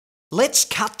Let's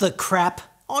cut the crap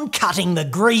on cutting the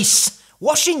grease.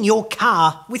 Washing your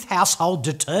car with household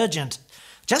detergent.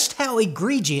 Just how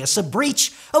egregious a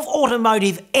breach of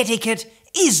automotive etiquette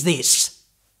is this?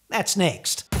 That's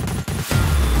next.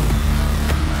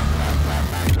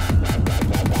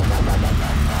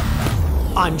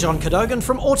 I'm John Cadogan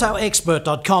from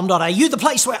autoexpert.com.au, the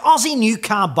place where Aussie new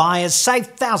car buyers save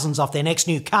thousands off their next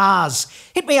new cars.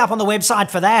 Hit me up on the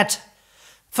website for that.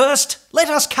 First, let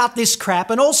us cut this crap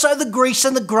and also the grease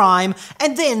and the grime,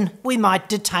 and then we might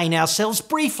detain ourselves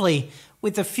briefly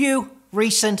with a few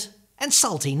recent and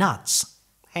salty nuts.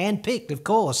 Hand-picked, of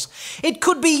course. It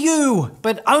could be you,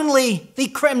 but only the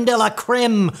creme de la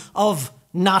creme of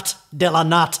nut de la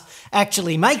nut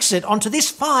actually makes it onto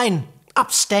this fine,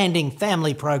 upstanding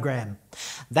family program.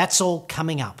 That's all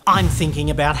coming up. I'm thinking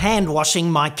about hand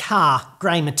washing my car,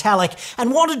 grey metallic,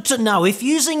 and wanted to know if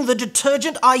using the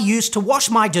detergent I use to wash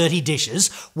my dirty dishes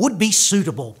would be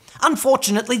suitable.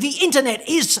 Unfortunately, the internet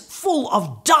is full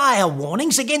of dire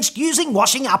warnings against using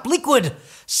washing up liquid.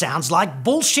 Sounds like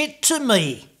bullshit to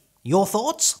me. Your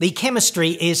thoughts? The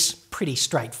chemistry is pretty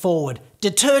straightforward.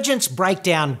 Detergents break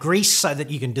down grease so that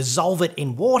you can dissolve it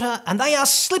in water, and they are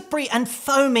slippery and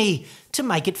foamy to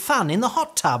make it fun in the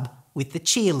hot tub with the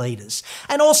cheerleaders,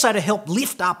 and also to help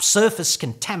lift up surface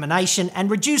contamination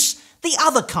and reduce the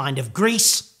other kind of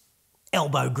grease,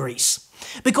 elbow grease.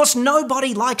 Because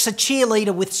nobody likes a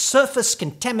cheerleader with surface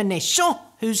contamination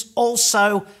who's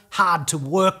also hard to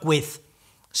work with.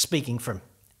 Speaking from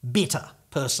bitter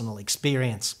personal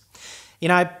experience. You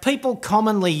know, people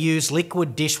commonly use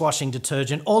liquid dishwashing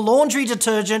detergent or laundry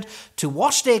detergent to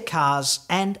wash their cars,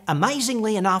 and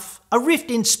amazingly enough, a rift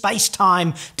in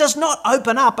space-time does not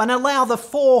open up and allow the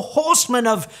four horsemen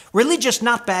of religious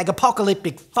nutbag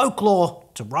apocalyptic folklore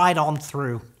to ride on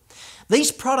through.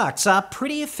 These products are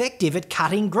pretty effective at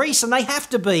cutting grease, and they have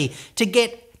to be, to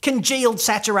get congealed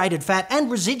saturated fat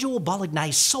and residual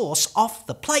bolognese sauce off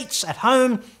the plates at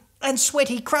home and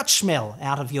sweaty crutch smell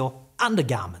out of your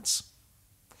undergarments.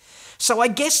 So I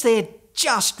guess they're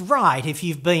just right if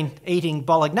you've been eating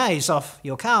bolognese off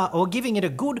your car or giving it a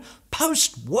good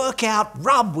post-workout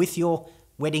rub with your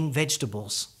wedding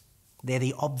vegetables. They're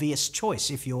the obvious choice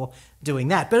if you're doing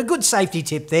that. But a good safety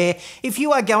tip there, if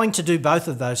you are going to do both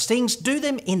of those things, do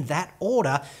them in that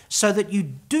order so that you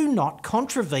do not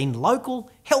contravene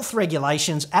local health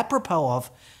regulations apropos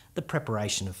of the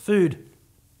preparation of food.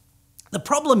 The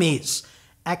problem is,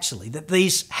 actually, that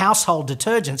these household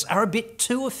detergents are a bit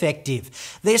too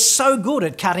effective. They're so good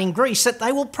at cutting grease that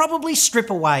they will probably strip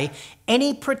away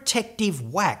any protective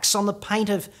wax on the paint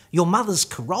of your mother's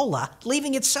Corolla,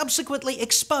 leaving it subsequently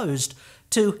exposed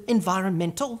to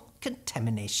environmental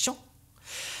contamination.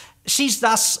 She's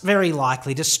thus very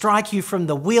likely to strike you from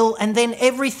the wheel, and then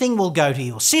everything will go to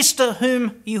your sister,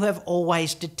 whom you have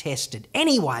always detested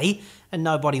anyway, and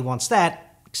nobody wants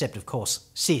that, except of course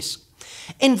sis.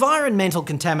 Environmental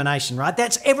contamination, right?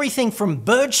 That's everything from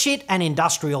bird shit and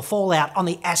industrial fallout on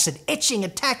the acid etching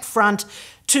attack front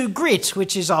to grit,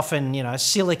 which is often,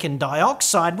 silicon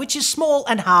dioxide, which is small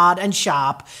and hard and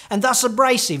sharp and thus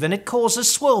abrasive, and it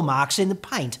causes swirl marks in the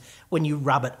paint when you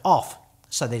rub it off.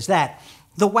 So there's that.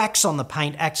 The wax on the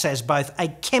paint acts as both a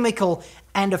chemical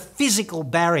and a physical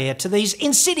barrier to these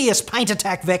insidious paint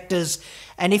attack vectors,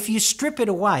 and if you strip it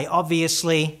away,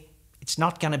 obviously, it's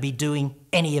not going to be doing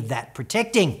any of that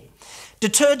protecting.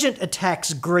 Detergent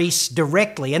attacks grease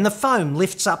directly, and the foam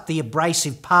lifts up the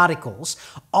abrasive particles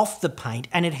off the paint,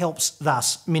 and it helps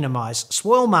thus minimise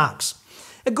swirl marks.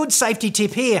 A good safety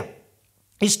tip here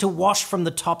is to wash from the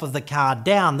top of the car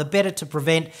down, the better to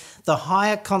prevent the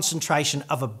higher concentration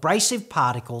of abrasive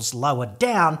particles lower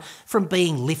down from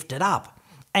being lifted up.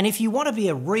 And if you want to be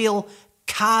a real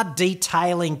car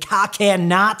detailing, car care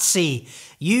Nazi,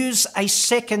 use a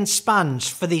second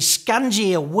sponge for the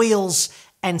scungier wheels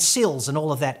and sills and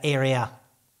all of that area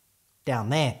down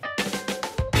there.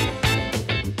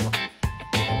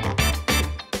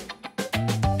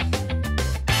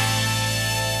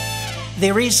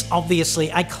 There is obviously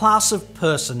a class of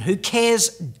person who cares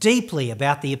deeply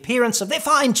about the appearance of their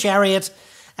fine chariot,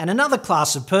 and another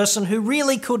class of person who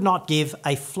really could not give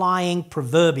a flying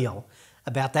proverbial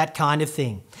about that kind of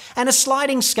thing, and a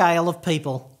sliding scale of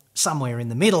people somewhere in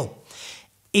the middle.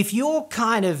 If you're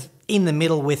kind of in the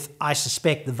middle with, I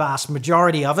suspect, the vast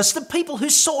majority of us, the people who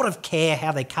sort of care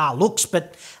how their car looks,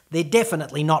 but they're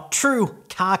definitely not true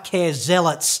car care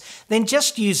zealots, then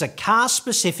just use a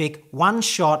car-specific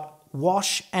one-shot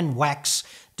wash and wax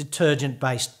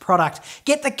detergent-based product.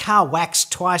 Get the car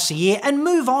waxed twice a year and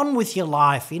move on with your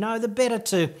life. The better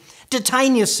to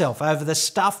detain yourself over the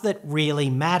stuff that really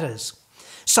matters.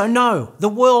 So no, the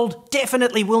world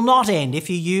definitely will not end if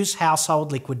you use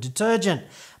household liquid detergent,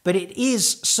 but it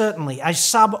is certainly a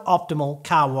suboptimal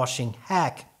car washing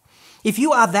hack. If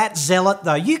you are that zealot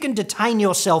though, you can detain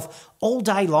yourself all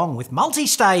day long with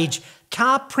multi-stage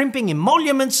car primping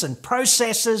emoluments and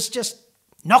processes. Just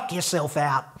knock yourself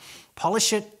out.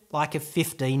 Polish it like a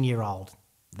 15-year-old.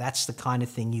 That's the kind of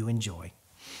thing you enjoy.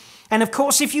 And of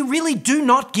course, if you really do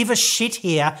not give a shit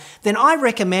here, then I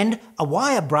recommend a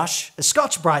wire brush, a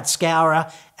Scotch-Brite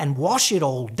scourer, and wash it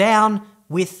all down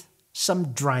with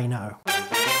some Drano.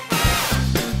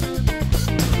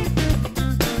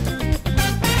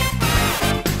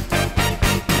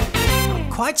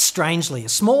 Quite strangely, a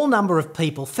small number of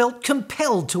people felt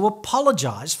compelled to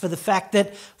apologise for the fact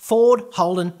that Ford,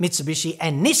 Holden, Mitsubishi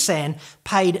and Nissan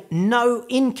paid no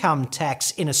income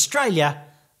tax in Australia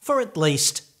for at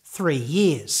least 3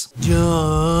 years.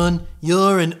 John,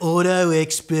 you're an auto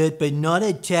expert but not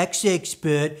a tax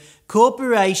expert.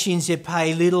 Corporations that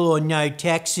pay little or no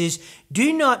taxes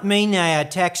do not mean they are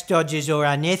tax dodgers or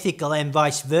unethical, and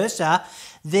vice versa.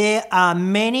 There are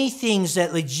many things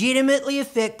that legitimately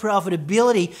affect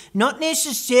profitability, not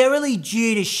necessarily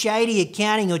due to shady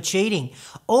accounting or cheating.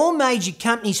 All major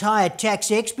companies hire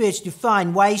tax experts to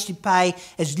find ways to pay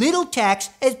as little tax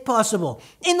as possible.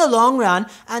 In the long run,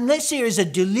 unless there is a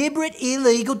deliberate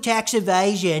illegal tax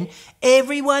evasion,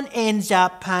 everyone ends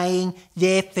up paying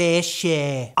their fair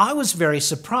share. I was very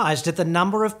surprised at the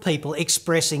number of people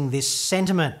expressing this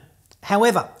sentiment.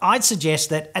 However, I'd suggest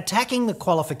that attacking the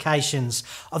qualifications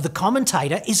of the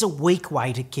commentator is a weak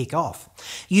way to kick off.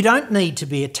 You don't need to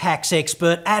be a tax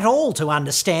expert at all to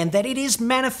understand that it is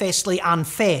manifestly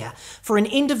unfair for an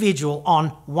individual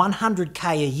on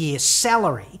 $100K a year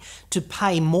salary to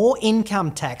pay more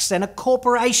income tax than a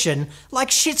corporation like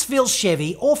Shitsville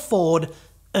Chevy or Ford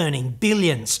earning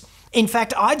billions. In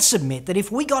fact, I'd submit that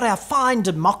if we got our fine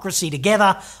democracy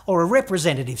together, or a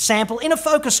representative sample in a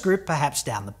focus group perhaps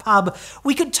down the pub,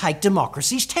 we could take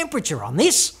democracy's temperature on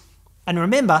this. And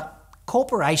remember,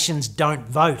 corporations don't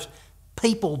vote,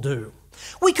 people do.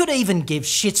 We could even give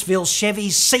Shitsville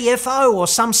Chevy's CFO or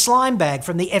some slime bag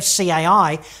from the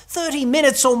FCAI 30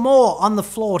 minutes or more on the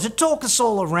floor to talk us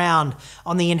all around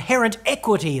on the inherent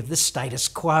equity of the status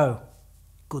quo.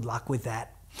 Good luck with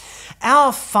that.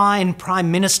 Our fine Prime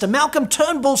Minister, Malcolm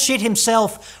Turnbull shit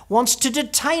himself, wants to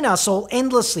detain us all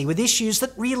endlessly with issues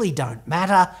that really don't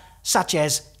matter, such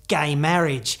as gay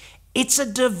marriage. It's a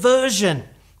diversion.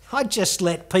 I'd just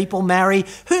let people marry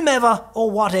whomever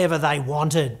or whatever they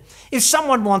wanted. If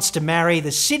someone wants to marry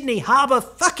the Sydney Harbour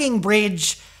fucking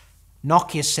bridge,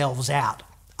 knock yourselves out.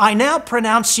 I now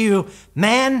pronounce you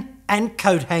man and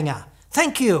coat hanger.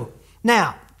 Thank you.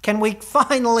 Now, can we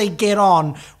finally get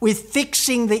on with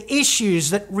fixing the issues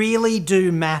that really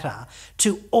do matter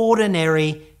to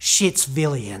ordinary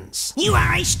Shitsvillians? You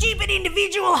are a stupid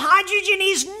individual. Hydrogen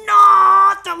is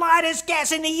not the lightest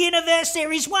gas in the universe.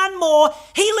 There is one more.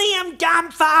 Helium, dumb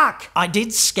fuck. I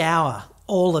did scour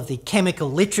all of the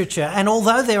chemical literature, and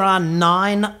although there are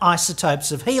 9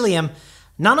 isotopes of helium,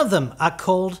 none of them are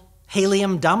called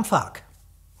helium dumbfuck.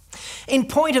 In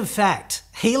point of fact,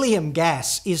 helium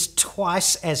gas is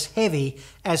twice as heavy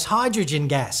as hydrogen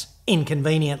gas,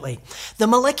 inconveniently. The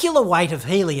molecular weight of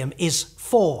helium is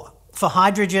 4. For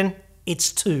hydrogen,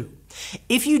 it's 2.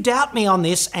 If you doubt me on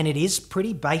this, and it is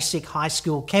pretty basic high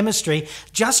school chemistry,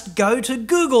 just go to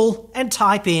Google and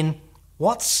type in,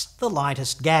 what's the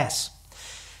lightest gas?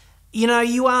 You know,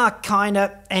 you are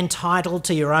kinda entitled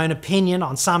to your own opinion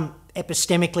on some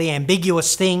epistemically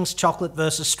ambiguous things, chocolate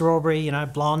versus strawberry,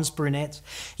 blondes, brunettes.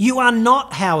 You are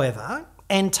not, however,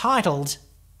 entitled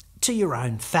to your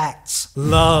own facts.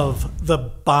 Love the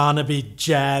Barnaby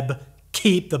jab.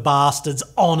 Keep the bastards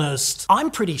honest.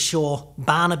 I'm pretty sure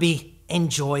Barnaby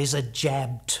enjoys a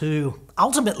jab too.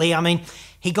 Ultimately,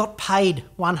 he got paid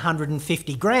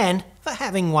 150 grand for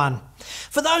having one.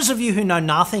 For those of you who know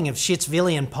nothing of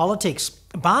Shitsvillian politics,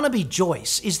 Barnaby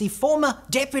Joyce is the former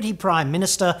Deputy Prime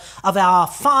Minister of our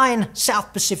fine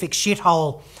South Pacific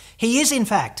shithole. He is, in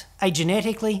fact, a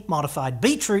genetically modified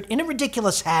beetroot in a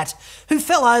ridiculous hat who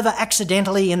fell over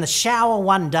accidentally in the shower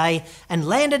one day and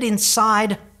landed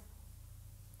inside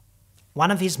one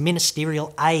of his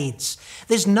ministerial aides.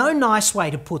 There's no nice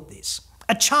way to put this.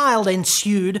 A child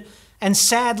ensued, and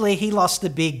sadly he lost the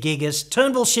big gig as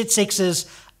Turnbull Shit Six's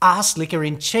arse licker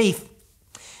in chief.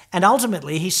 And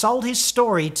ultimately he sold his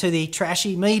story to the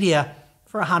trashy media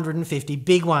for 150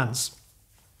 big ones.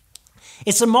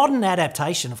 It's a modern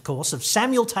adaptation, of course, of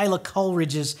Samuel Taylor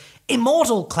Coleridge's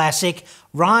immortal classic,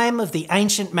 Rime of the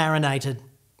Ancient Marinated,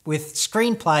 with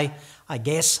screenplay, I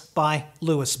guess, by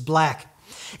Lewis Black.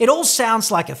 It all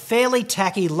sounds like a fairly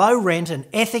tacky, low-rent and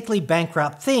ethically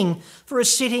bankrupt thing for a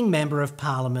sitting Member of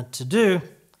Parliament to do,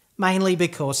 mainly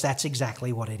because that's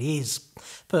exactly what it is.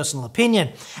 Personal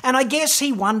opinion. And I guess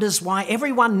he wonders why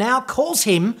everyone now calls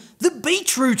him the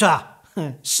Beetrooter.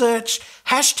 Search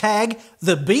hashtag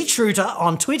the Beetrooter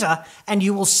on Twitter and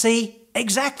you will see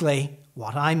exactly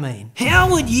what I mean.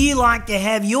 How would you like to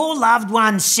have your loved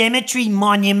one's cemetery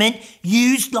monument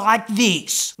used like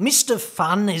this? Mr.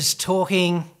 Fun is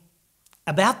talking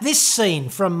about this scene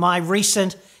from my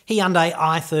recent Hyundai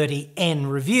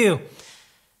i30N review.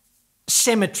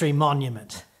 Cemetery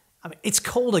monument. I mean, it's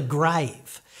called a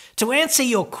grave. To answer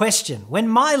your question, when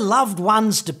my loved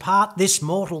ones depart this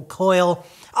mortal coil,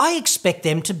 I expect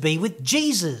them to be with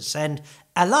Jesus and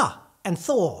Allah and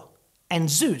Thor and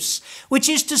Zeus, which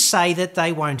is to say that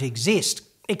they won't exist,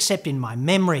 except in my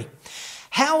memory.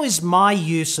 How is my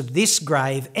use of this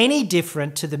grave any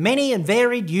different to the many and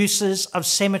varied uses of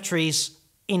cemeteries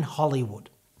in Hollywood?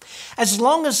 As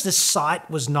long as the site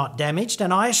was not damaged,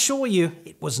 and I assure you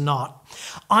it was not,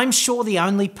 I'm sure the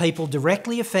only people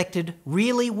directly affected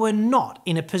really were not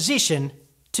in a position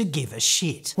to give a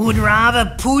shit. Would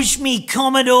rather push me,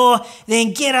 Commodore,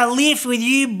 than get a lift with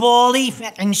you, Bally,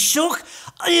 and shook.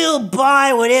 I'll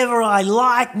buy whatever I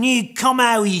like. New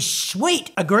Commo is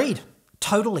sweet. Agreed.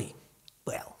 Totally.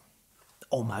 Well,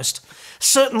 almost.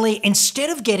 Certainly, instead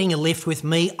of getting a lift with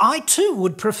me, I too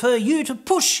would prefer you to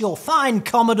push your fine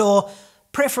Commodore,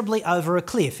 preferably over a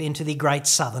cliff into the Great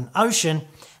Southern Ocean,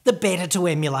 the better to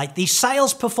emulate the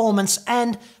sales performance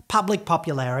and public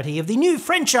popularity of the new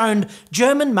French-owned,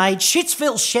 German-made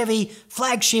Shitsville Chevy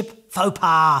flagship faux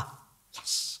pas.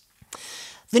 Yes.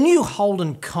 The new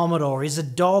Holden Commodore is a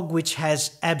dog which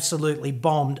has absolutely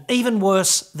bombed, even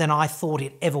worse than I thought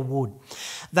it ever would.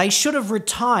 They should have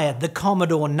retired the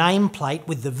Commodore nameplate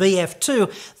with the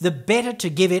VF2, the better to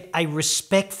give it a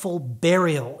respectful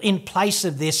burial in place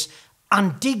of this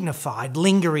undignified,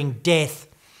 lingering death.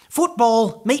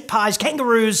 Football, meat pies,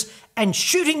 kangaroos, and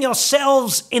shooting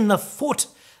yourselves in the foot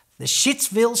the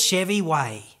Shitsville Chevy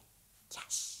way.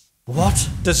 Yes. What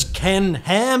does Ken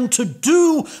Ham to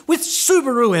do with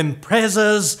Subaru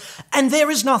Imprezas? And there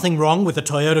is nothing wrong with a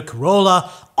Toyota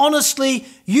Corolla. Honestly,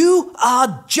 you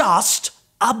are just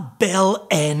a bell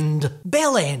end.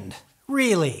 Bell end,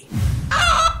 really.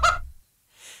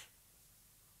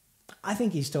 I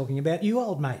think he's talking about you,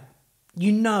 old mate.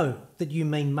 You know that you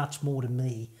mean much more to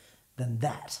me than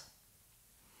that.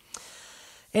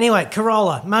 Anyway,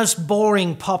 Corolla, most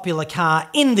boring popular car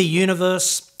in the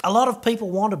universe. A lot of people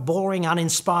want a boring,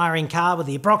 uninspiring car with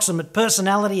the approximate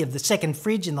personality of the second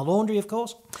fridge in the laundry, of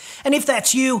course. And if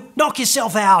that's you, knock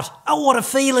yourself out. Oh, what a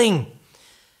feeling.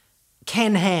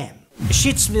 Ken Ham,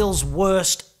 Shitsville's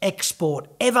worst export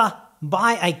ever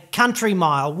by a country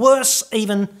mile, worse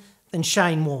even than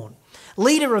Shane Warne.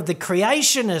 Leader of the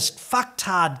creationist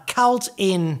fucktard cult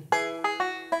in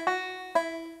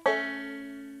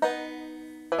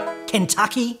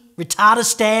Kentucky,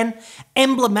 Retardistan,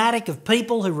 emblematic of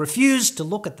people who refuse to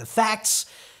look at the facts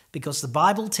because the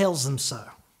Bible tells them so.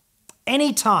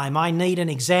 Anytime I need an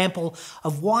example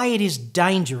of why it is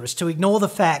dangerous to ignore the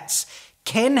facts,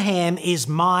 Ken Ham is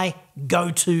my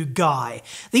go-to guy.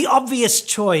 The obvious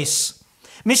choice.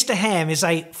 Mr. Ham is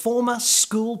a former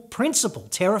school principal,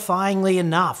 terrifyingly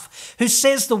enough, who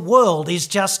says the world is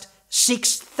just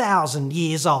 6,000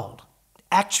 years old.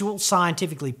 Actual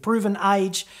scientifically proven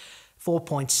age,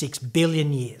 4.6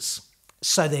 billion years.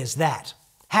 So there's that.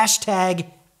 Hashtag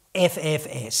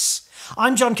FFS.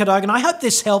 I'm John Cadogan. I hope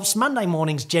this helps. Monday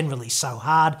morning's generally so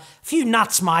hard. A few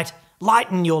nuts might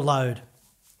lighten your load.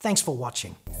 Thanks for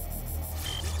watching.